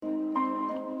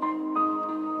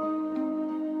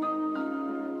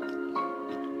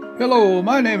Hello,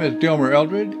 my name is Delmer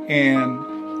Eldred, and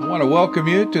I want to welcome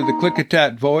you to the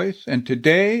Klickitat Voice. And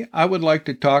today I would like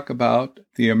to talk about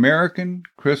the American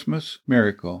Christmas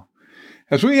miracle.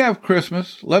 As we have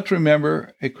Christmas, let's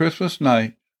remember a Christmas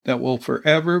night that will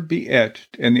forever be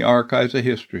etched in the archives of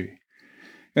history.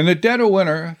 In the dead of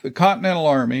winter, the Continental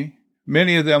Army,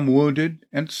 many of them wounded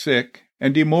and sick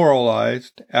and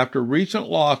demoralized after recent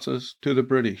losses to the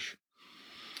British.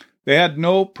 They had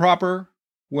no proper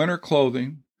winter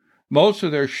clothing. Most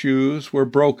of their shoes were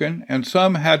broken, and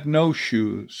some had no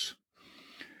shoes.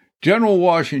 General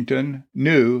Washington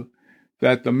knew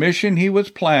that the mission he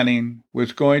was planning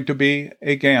was going to be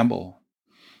a gamble.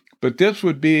 But this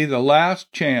would be the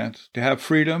last chance to have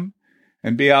freedom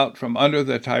and be out from under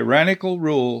the tyrannical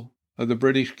rule of the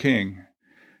British king.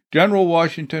 General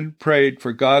Washington prayed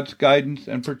for God's guidance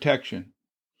and protection.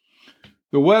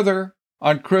 The weather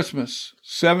on Christmas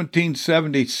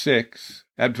 1776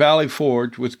 at Valley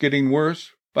Forge was getting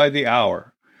worse by the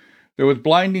hour. There was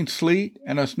blinding sleet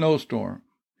and a snowstorm.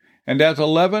 And as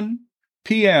 11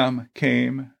 p.m.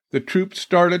 came, the troops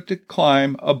started to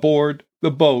climb aboard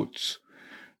the boats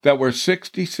that were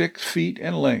 66 feet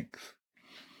in length.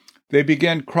 They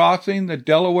began crossing the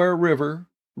Delaware River,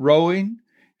 rowing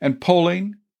and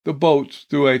pulling the boats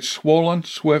through a swollen,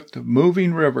 swift,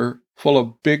 moving river full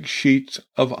of big sheets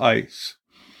of ice.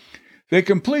 They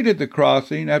completed the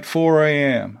crossing at 4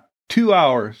 a.m., 2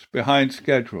 hours behind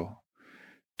schedule.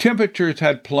 Temperatures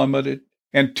had plummeted,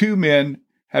 and 2 men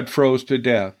had froze to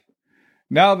death.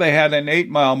 Now they had an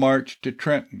 8-mile march to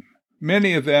Trenton.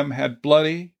 Many of them had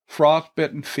bloody,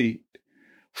 frost-bitten feet.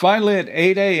 Finally, at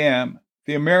 8 a.m.,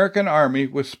 the American army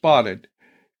was spotted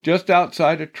just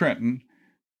outside of Trenton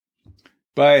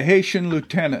by a Haitian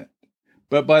lieutenant.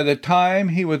 But by the time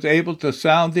he was able to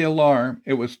sound the alarm,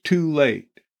 it was too late,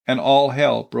 and all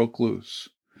hell broke loose.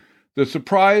 The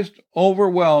surprise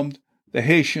overwhelmed the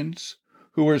Haitians,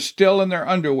 who were still in their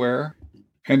underwear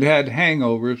and had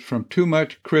hangovers from too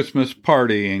much Christmas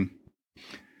partying.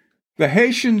 The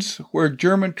Haitians were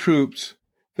German troops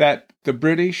that the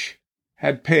British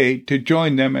had paid to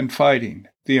join them in fighting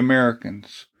the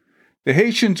Americans. The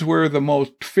Haitians were the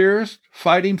most fierce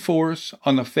fighting force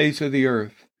on the face of the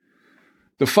earth.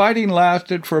 The fighting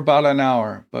lasted for about an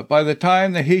hour, but by the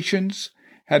time the Haitians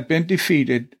had been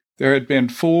defeated, there had been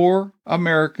 4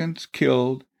 Americans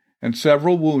killed and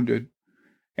several wounded,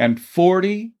 and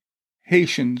 40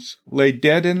 Haitians lay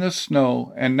dead in the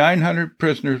snow, and 900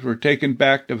 prisoners were taken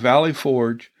back to Valley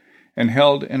Forge and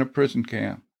held in a prison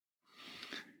camp.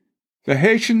 The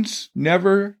Haitians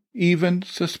never even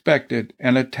suspected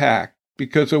an attack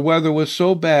because the weather was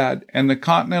so bad and the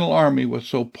Continental Army was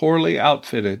so poorly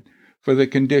outfitted for the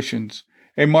conditions.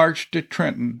 A march to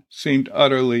Trenton seemed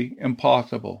utterly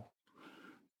impossible.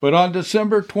 But on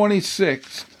December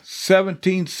 26,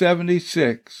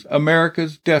 1776,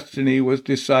 America's destiny was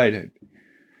decided.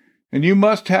 And you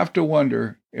must have to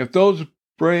wonder, if those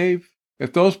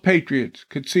patriots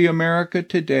could see America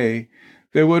today,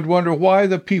 they would wonder why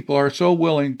the people are so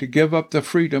willing to give up the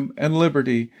freedom and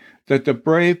liberty that the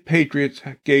brave patriots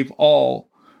gave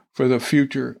all for the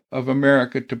future of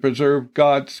America to preserve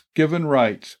God's given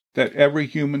rights that every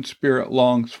human spirit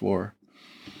longs for.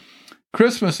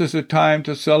 Christmas is a time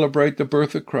to celebrate the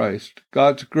birth of Christ,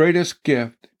 God's greatest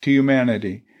gift to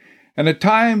humanity, and a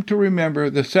time to remember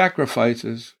the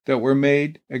sacrifices that were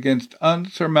made against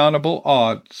unsurmountable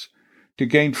odds to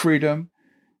gain freedom,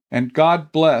 and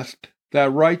God blessed that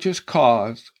righteous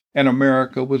cause, and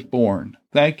America was born.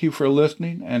 Thank you for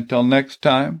listening. Until next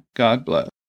time, God bless.